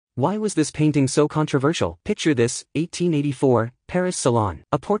Why was this painting so controversial? Picture this, 1884, Paris Salon.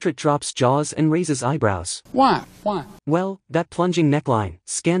 A portrait drops jaws and raises eyebrows. Why? Why? Well, that plunging neckline.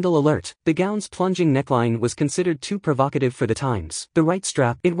 Scandal alert. The gown's plunging neckline was considered too provocative for the times. The right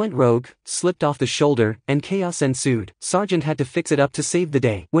strap, it went rogue, slipped off the shoulder, and chaos ensued. Sargent had to fix it up to save the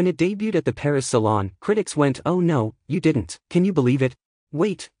day. When it debuted at the Paris Salon, critics went, "Oh no, you didn't. Can you believe it?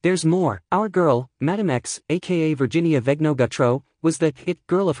 Wait, there's more." Our girl, Madame X, aka Virginie Avegno Gautreau, was the it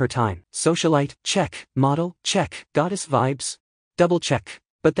girl of her time. Socialite, check. Model, check. Goddess vibes? Double check.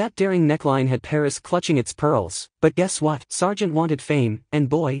 But that daring neckline had Paris clutching its pearls. But guess what? Sargent wanted fame, and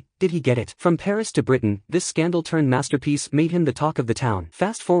boy, did he get it. From Paris to Britain, this scandal-turned masterpiece made him the talk of the town.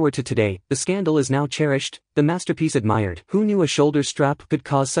 Fast forward to today, the scandal is now cherished, the masterpiece admired. Who knew a shoulder strap could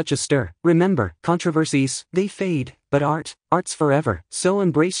cause such a stir? Remember, controversies, they fade, but art's forever. So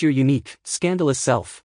embrace your unique, scandalous self.